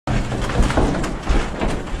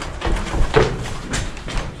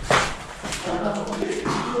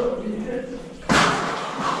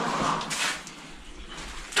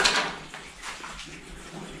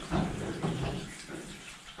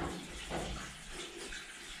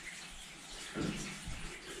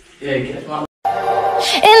Yeah, get one. And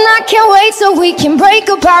I can't wait so we can break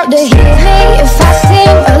apart to hit me if I seem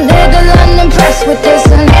a little unimpressed with this.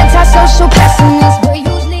 An antisocial pessimist, but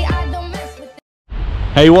usually I don't mess with it.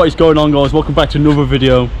 Hey, what is going on, guys? Welcome back to another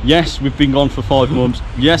video. Yes, we've been gone for 5 months.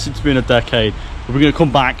 Yes, it's been a decade, but we're going to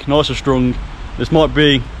come back nice and strong. This might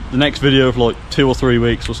be the next video for like 2 or 3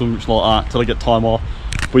 weeks or something like that till I get time off.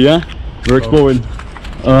 But yeah, we're exploring.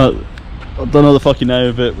 I don't know the fucking name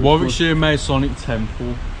of it. Warwickshire Masonic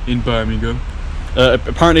Temple in Birmingham.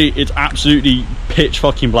 Apparently it's absolutely pitch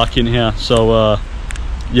fucking black in here, so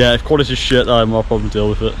yeah, if quality is shit, I have no problem to deal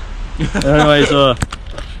with it. Anyways,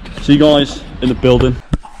 see you guys in the building.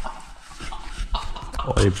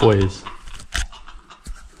 Hey boys,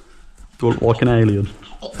 do you look like an alien?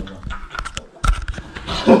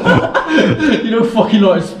 You know, fucking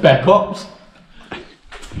like Spec Ops.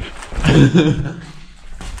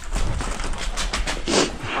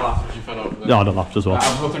 Yeah, I'd have laughed as well.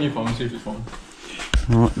 Have a look on your phone and see if it's fun.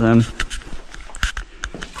 Right then.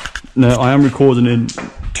 No, I am recording in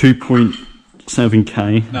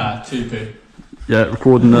 2.7K. Nah, 2p. Yeah,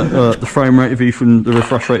 recording the frame rate of Ethan, the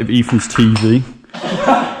refresh rate of Ethan's TV.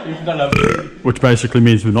 Which basically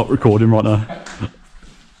means we're not recording right now.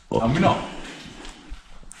 And we're not.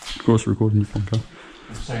 Of course, we're recording your podcast.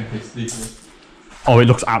 I'm saying this. Oh, it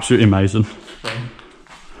looks absolutely amazing.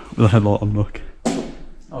 With the headlight on, look.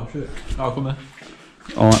 Oh shit. Oh, come there.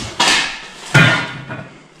 Alright.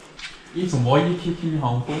 Ethan, why are you kicking your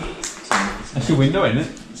home for? That's your window, isn't it?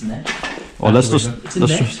 It's a net. Oh, let's just. It's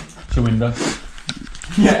your window.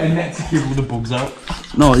 Yeah, a net to keep all the bugs out.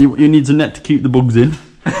 No, you need a net to keep the bugs in.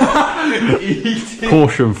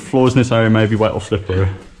 Caution, floors in this area may be wet or slippery.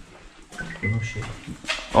 Oh shit.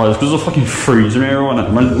 Oh, it's because of the fucking freezing here, isn't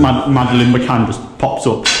it? Madeline McCann just pops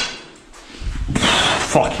up.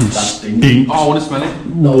 Fucking stinks. Oh, I want to smell it.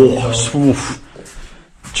 Oh,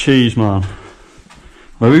 cheese, man.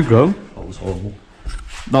 Where we go? That was horrible.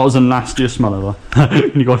 That was the nastiest smell ever.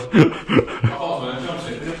 You got.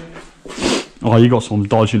 Oh, you got some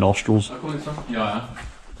dodgy nostrils. Yeah, I am.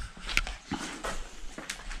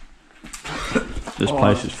 This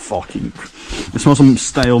place is fucking. It smells like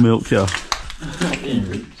stale milk here.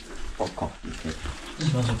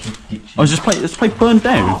 Oh, is this place burned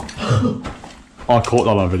down? Oh, I caught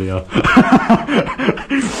that on video.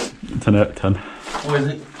 10 out of 10. What is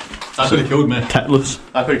it? That could have killed me. Tetless.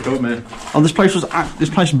 That could have killed me. Oh, this place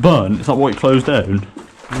burned. Is that why it closed down?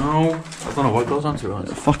 No, I don't know what goes on to it.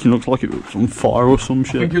 It fucking looks like it was on fire or some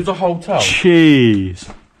shit. I think it was a hotel.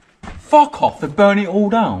 Jeez. Fuck off, they burn it all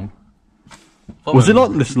down. Was it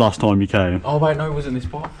like this last time you came? Oh wait, no, it wasn't this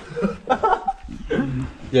part.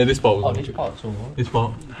 Yeah, this part was. Oh, this part's alright. This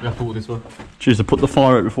part. We have to walk this way. Jeez, they put the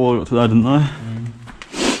fire out before I got to there, didn't they?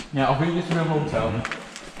 Yeah, I think this is a hotel.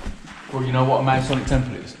 Well, you know what a Masonic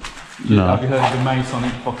temple is? No. Have you heard of the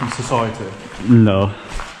Masonic fucking society? No.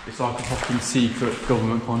 It's like a fucking secret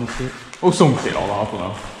government kind of shit. Or some shit like that, I don't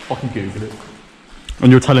know. Fucking Google it.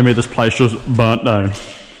 And you're telling me this place just burnt down?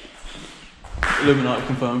 Illuminati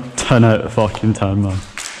confirmed. 10 out of fucking 10, man.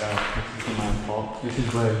 This is the main part. This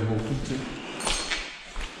is where you walk into.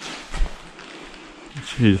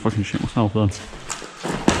 Jeez, I fucking shit myself then.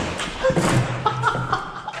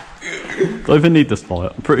 Don't even need this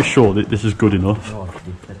light. I'm pretty sure that this is good enough.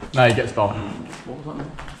 No, he gets dark. What was that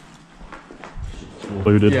then?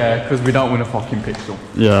 Included. Yeah, because we don't win a fucking pixel.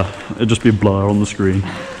 Yeah, it'd just be a blur on the screen.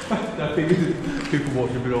 People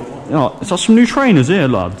watch a bit of what? Yeah, is that some new trainers here,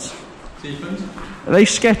 lads? Sequins? Are they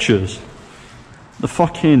Skechers? The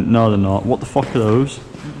fucking. No, they're not. What the fuck are those?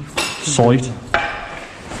 Sight.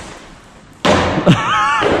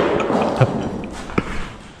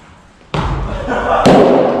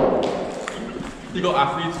 You got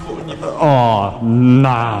athlete's foot on your foot. Oh,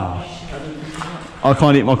 nah. I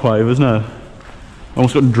can't eat my quavers now. I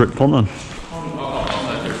almost got dripped on then.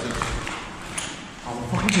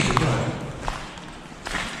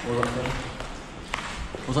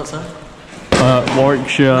 What's that say?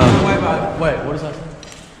 Warwickshire. Wait, what does that say?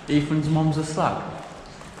 Ethan's mum's a slag.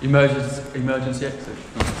 Emergency exit.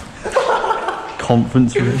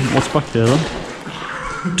 Conference room. What's back here then?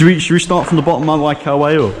 Should we start from the bottom and work our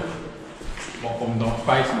way up? What, from the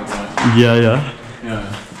basement, right? Yeah.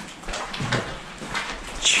 Yeah.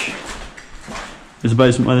 Is the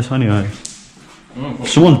basement like this anyway?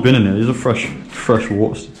 Someone's been in here. These are fresh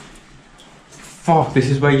walks. Fuck,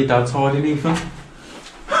 this is where your dad's hiding, Ethan.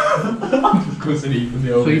 Cousin Ethan,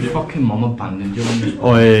 the old So your fucking mum abandoned you on this.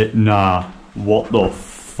 Oi, nah. What the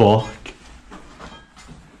fuck?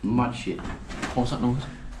 Mad shit. What's that noise?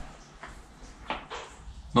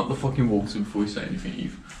 Not the fucking walks in before you say anything,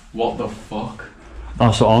 Eve. What the fuck?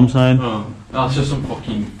 That's what I'm saying. Oh, that's just some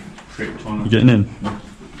fucking You getting in?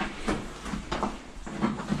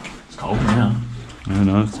 It's cold now. I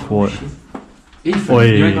know, it's quite. Ethan, Oi.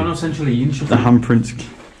 you ain't got no central heating. The handprints.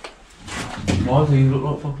 Why does he look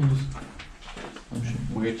like fucking just some shit,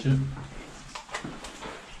 weird shit?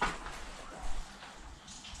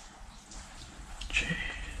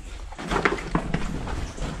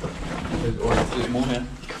 There's more here.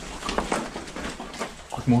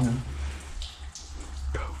 There's more here.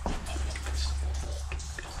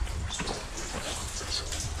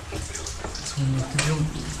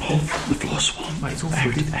 Oh, the floor's warm. Mate, it's all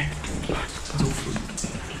fruity. It's all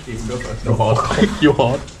fruity. Even go first. You're hard. You're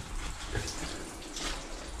hard.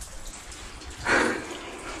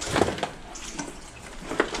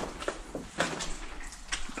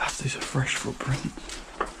 These are fresh footprints.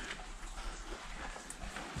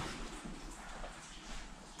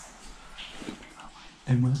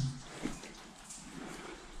 And where?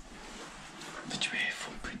 Did you hear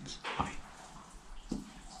footprints?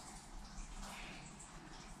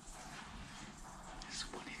 There's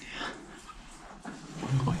someone in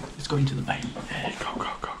here. Let's go into the bay. Yeah, go.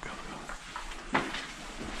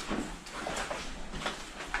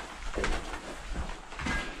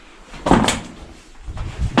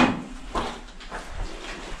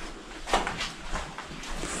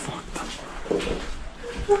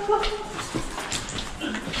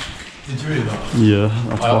 Did you hear that? Yeah,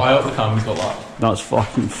 I hope the camera's got that. that's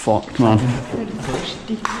fucking fucked, man.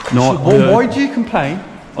 No, Why do you complain?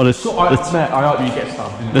 Oh, let's I hope you get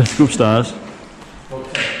stabbed. let's go upstairs.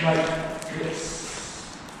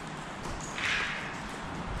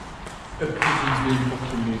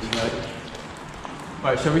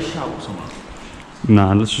 Right, shall we shout somewhere?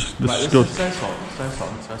 Nah, let's just go. Stay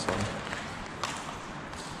silent.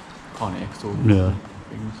 Can't hear, 'cause all Yeah.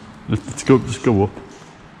 things. Let's go. Just go up.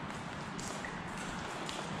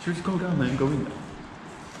 Should we just go down there and go in there?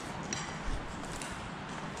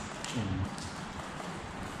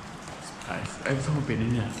 Every time I've been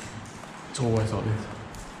in here, it's always like this.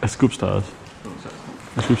 Let's go upstairs.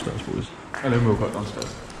 Let's go upstairs, boys. And then we'll go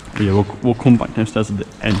downstairs. But yeah, we'll come back downstairs at the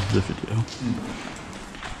end of the video.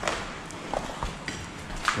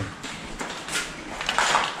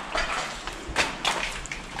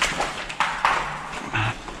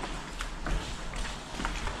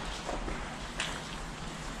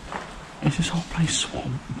 Is this whole place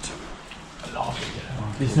swamped? I love it,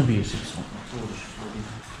 yeah. This never used to be swamp.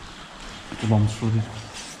 The bomb's flooded.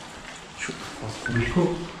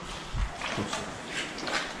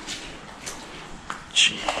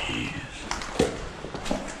 Jeez.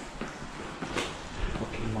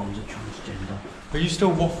 Fucking mom's a transgender. Are you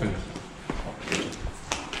still waffling?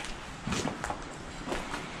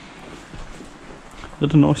 They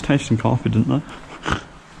had a nice tasting coffee, didn't they?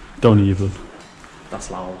 Don't even. That's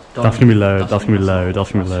loud. That's gonna be loud. That's gonna be loud.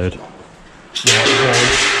 That's gonna be loud.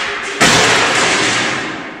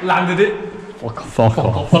 Landed it. Fuck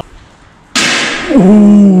off.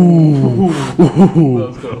 Ooh.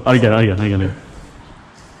 Again.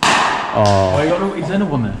 Oh, you got no, is there no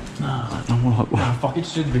one there? Nah, Fuck it,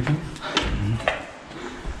 just do the big thing.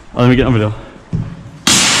 let me get on video.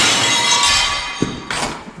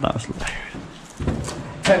 That was loud.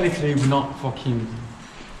 Technically, we're not fucking.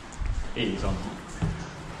 It is on.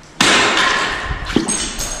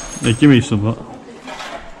 Yeah, give me some of that.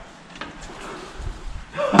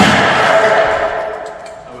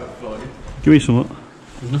 Give me some of that.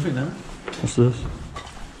 There's nothing there. What's this?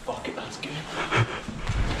 Fuck it, that's good.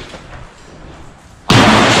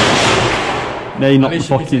 No, you're not the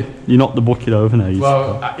bucket. You're not the bucket over now.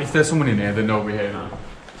 Well, if there's someone in here, then they'll be here now.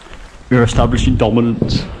 You're establishing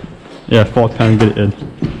dominance. Yeah, £5, get it in.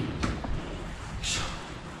 Show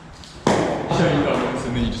you dominance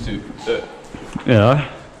and then you just do. Yeah,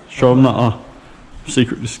 show them that I'm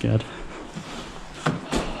secretly scared.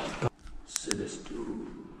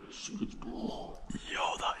 Yo,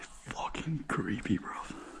 that is fucking creepy, bro.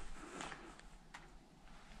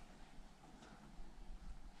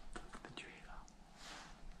 Did you hear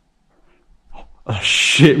that?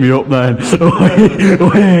 Shit me up, man.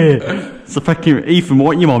 Wait. It's a fucking Ethan,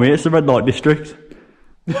 what you mommy? It's the red light district.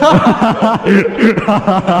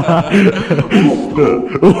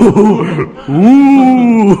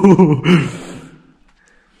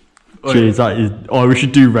 Jeez, that is. Oh, we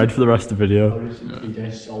should do red for the rest of the video.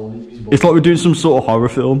 It's like we're doing some sort of horror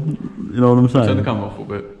film. You know what I'm saying? Turn the camera off a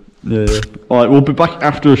bit. Yeah. Alright, we'll be back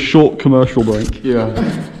after a short commercial break. Yeah.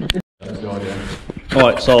 That's the idea.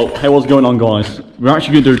 Alright, so hey, what's going on, guys? We're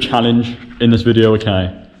actually going to do a challenge in this video,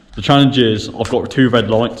 okay? The challenge is I've got 2 red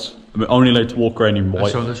lights. I'm only allowed to walk around in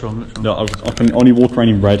white. Let's show. No, I can only walk around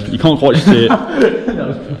in red. You can't quite see it.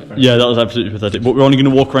 Yeah, that was absolutely pathetic. But we're only going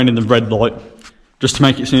to walk around in the red light, just to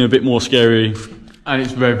make it seem a bit more scary. And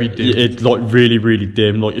it's very dim. It's like really, really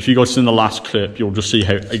dim. Like if you guys see in the last clip, you'll just see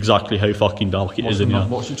exactly how fucking dark it is in here.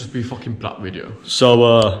 What should just be a fucking black video?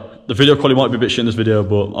 So the video quality might be a bit shit in this video,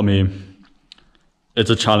 but I mean, it's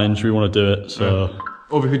a challenge. We want to do it, so. Yeah.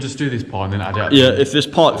 Or we could just do this part and then add it. Yeah, if this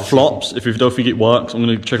part flops, if we don't think it works, I'm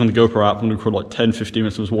going to check on the GoPro app. I'm going to record like 10-15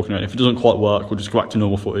 minutes of us walking around. If it doesn't quite work, we'll just go back to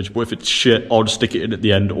normal footage. But if it's shit, I'll just stick it in at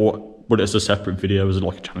the end, or put it as a separate video as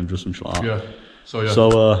like a challenge or something like that. Yeah. So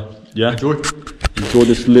yeah. Enjoy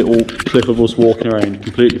this little clip of us walking around,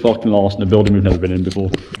 completely fucking lost in a building we've never been in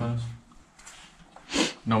before.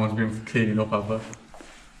 No one's been cleaning up, have they?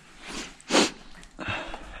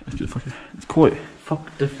 It's quite.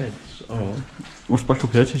 Fuck the fence. Oh. What's back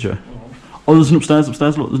up here, TJ? Oh, there's an upstairs. Look,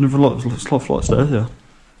 there's another flight of stairs here.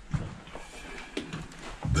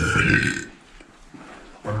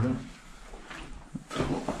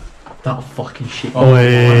 That fucking shit. Oh,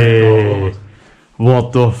 hey.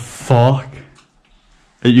 What the fuck?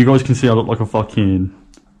 You guys can see I look like a fucking.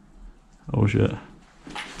 Oh shit.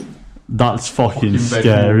 That's fucking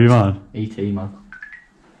scary, man. E.T. man.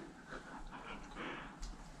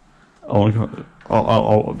 Oh my god.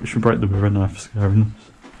 We should break the mirror now for scariness.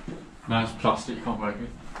 No, it's plastic, you can't break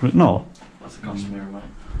it. No. That's a glass mirror, mate.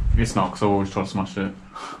 It's not, because I always try to smash it.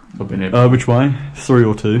 I've been here. Which way? 3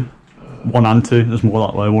 or 2? 1 and 2. There's more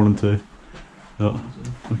that way, 1 and 2. Yeah.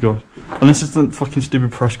 Oh god. And this is the fucking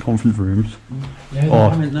stupid press conference rooms. Yeah, oh,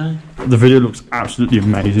 there. The video looks absolutely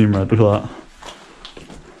amazing in red. Look at that.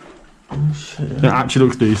 Oh shit. It actually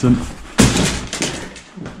looks decent.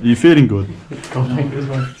 Are you feeling good? God, hangers,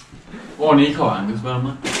 mate. What, I need coat hangers, man.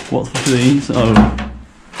 What the fuck are these? Oh.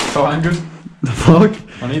 Coat hangers? The fuck?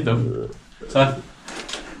 I need them. So.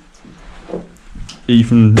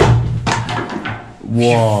 Ethan.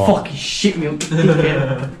 Wow. Fucking shit me up the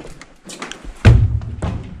dickhead.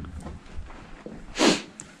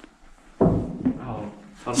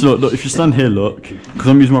 So look, if you stand here, look, because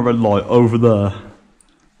I'm using my red light over there,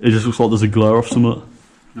 it just looks like there's a glare off something.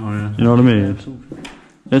 Oh yeah. You know what I mean?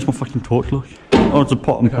 There's my fucking torch, look. Oh, it's a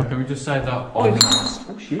pot and Okay, can we just say that? Oh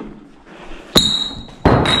shit.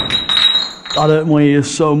 That hurt my ears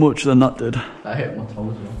so much than that did. That hit my toe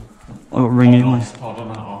as well. I got ringing. I don't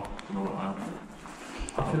know.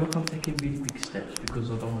 I feel like I'm taking big steps because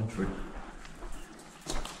I don't want to trip.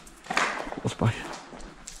 What's back?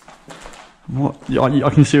 What? Yeah, I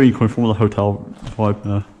can see where you're coming from with the hotel vibe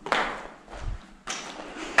there.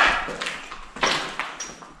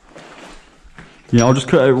 Yeah, I'll just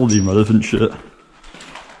cut out all the irrelevant shit.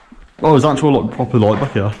 Oh, there's actual like proper light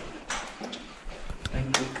back here.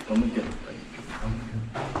 Thank you. Don't make it.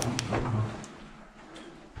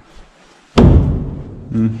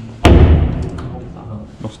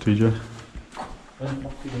 Lost TJ.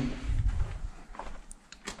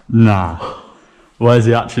 Nah. Where's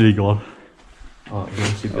he actually gone? Oh,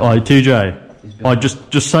 Alright, TJ. Alright,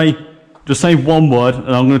 just say one word,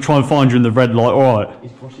 and I'm gonna try and find you in the red light. Alright.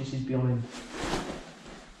 His process is behind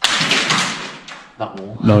that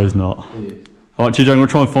wall. No, he's not. It is. Alright, TJ, I'm gonna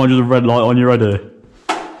try and find you the red light on. You ready?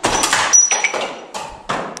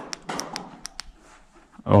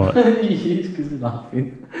 Alright. He is because he's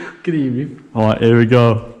laughing. Can you hear him? Alright, here we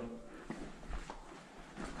go.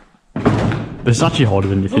 It's actually harder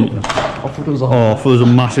than you think. I thought it was a Oh, I thought there's a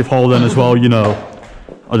massive hole then as well, you know.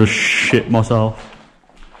 I just shit myself.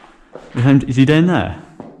 Is he down there?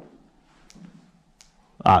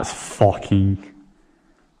 That's fucking...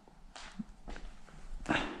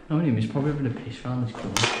 No, he's probably having a piss around this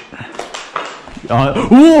corner.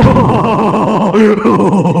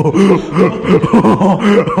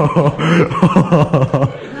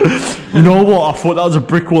 You know what? I thought that was a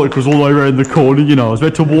brick wall because all the way around the corner, you know. I was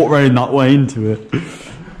meant to walk around that way into it.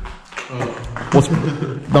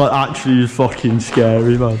 That actually is fucking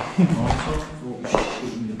scary, man.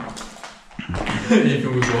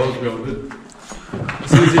 Ethan was yours, we all did. As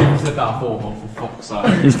soon as Ethan said that form, for fuck's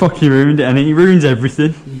sake. He's fucking ruined it, and he ruins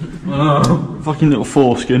everything. Fucking little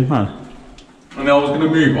foreskin, man. And I was going to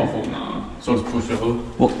move, I thought, nah. So I just pushed it up.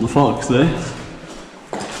 What the fuck's this?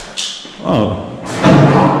 Oh.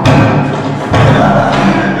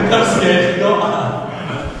 That's scared, you got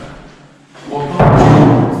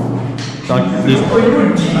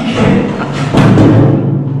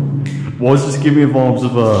Why does this give me vibes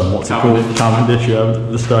of, what's it called? Cavendish, yeah,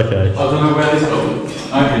 the staircase. I don't know where this goes.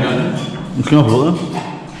 Okay, no. I'm just gonna have a look then.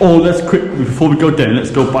 Oh, let's quick, before we go down,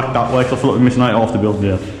 let's go back that way, because I feel like we're missing out half the building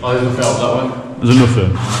here. Oh, there's nothing else that way? There's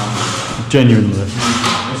nothing. Genuinely.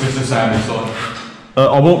 It's just the same inside.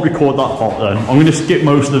 I won't record that part then. I'm going to skip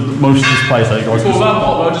most of this place, guys. Record that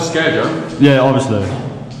part, but I just scared you. Yeah, obviously.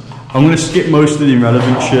 I'm going to skip most of the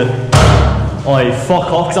irrelevant shit. Oi, fuck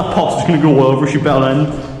off, because that pot's just going to go all over us, you better end.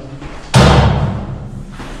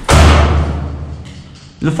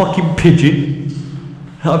 There's a fucking pigeon. Is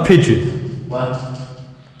that a pigeon? What?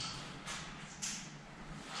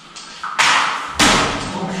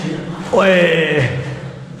 Oi!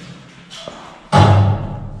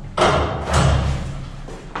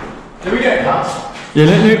 Can we get past? Yeah,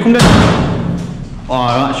 let me come down. Oh,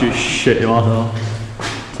 I'm actually shit, you are though.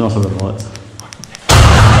 It's not so bad.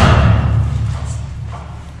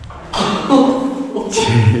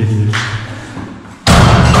 Jeez.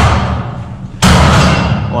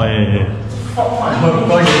 Oh, yeah.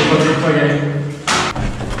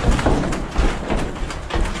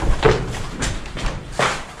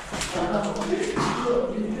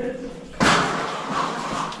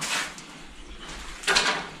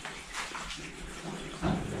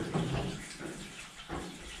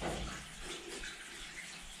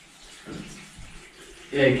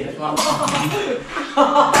 Yeah, get that.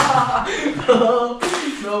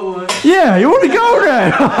 No way. Yeah, you want to go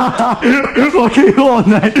then? Fucking on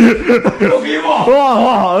then. Fucking what?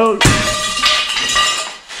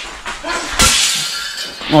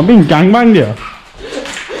 I'm being gangbanged here.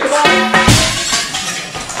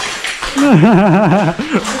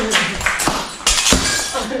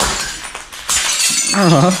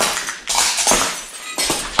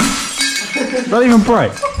 Not even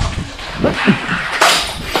break.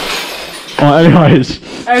 Alright, anyways.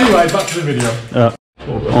 Anyway, back to the video. Yeah.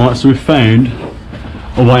 Alright, so we found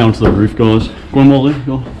a way onto the roof, guys. Go on, Molly,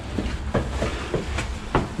 go.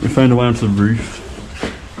 We found a way onto the roof.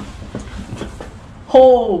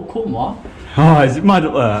 Oh, come on. Oh, is it mad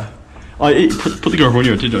up there? Put the GoPro on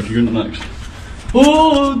you, did you? You're in next.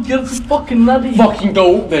 Oh, get the fucking laddie. Fucking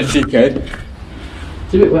go up there, dickhead.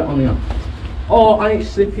 It's a bit wet on the arm. Oh, I ain't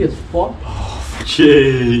slippy as fuck.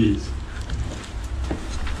 Jeez.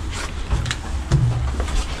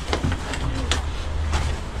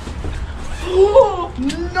 Oh,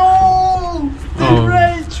 no! Oh.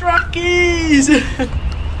 Red trackies! Give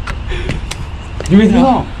me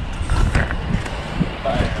that.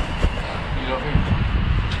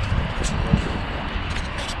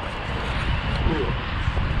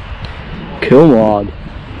 Come on,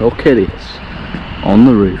 look at this. On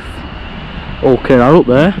the roof. Okay, now up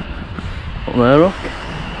there. Up there, look.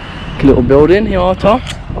 Little building, you are, Tom.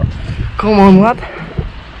 Come on, lad.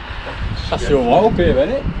 That's your wall up here, isn't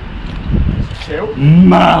it? Chill.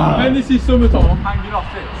 Man. And this is summertime, I'm hanging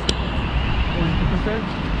off this.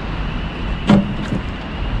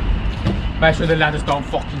 100%. Make sure the ladders don't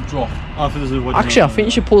fucking drop. Actually, I think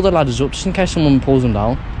you should pull the ladders up just in case someone pulls them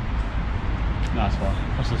down. Nah, it's fine.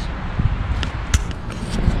 What's this?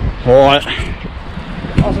 Alright.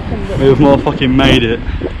 We've motherfucking made it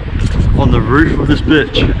on the roof of this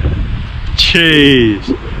bitch.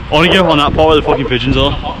 Jeez. I want to get on that part where the fucking pigeons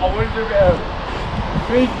are. I want to do a bit of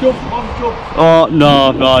big jump, one jump. Oh,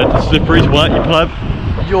 no, no, the slippery's wet, you pleb.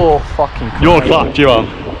 You're fucking crazy. You're clapped, you are.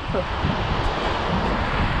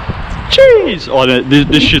 Jeez! Oh, no,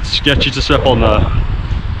 this shit's sketchy to step on there.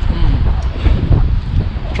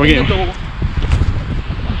 Try and get him.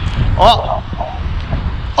 Oh!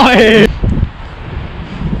 Oh, yeah.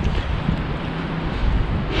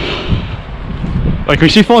 Wait, can we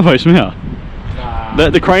see 5 O's from here? Nah.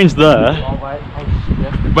 The crane's there. Oh, wait. Oh,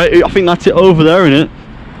 yeah. Wait, I think that's it over there, isn't it?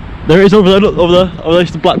 There it is over there, look, over there. Oh,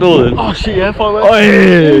 there's the black building. Oh shit, yeah, 5 O's. Oh,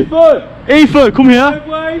 yeah. Ethan, come here.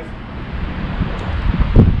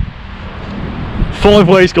 5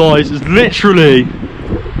 ways, guys. It's literally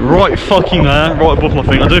right fucking there, right above my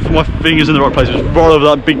finger. I don't know if my finger's in the right place. It's right over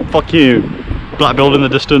that big fucking black building in the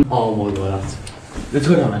distance. Oh my god, let's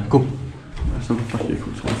go down then. Go. Let's have a back here,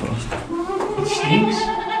 quick one first. It stinks.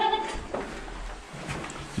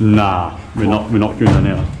 Nah, we're not going in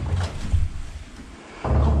here.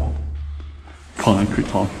 Come on, quick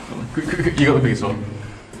time. Quick, you got the biggest one.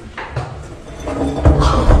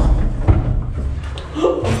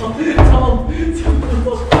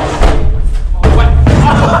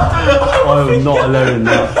 I'm not alone in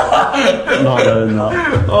that. Not alone in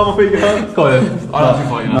that. Oh, my finger hurts. Go on then. I'll have to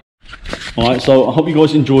fight you now. Alright, so I hope you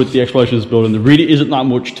guys enjoyed the exploration of this building. There really isn't that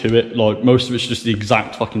much to it. Like, most of it's just the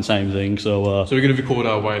exact fucking same thing. So we're going to record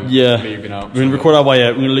our way leaving out. We're going to record our way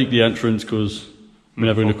out. We're going to leak the entrance because we're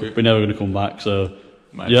never going to come back. So,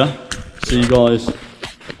 yeah. See you guys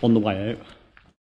on the way out.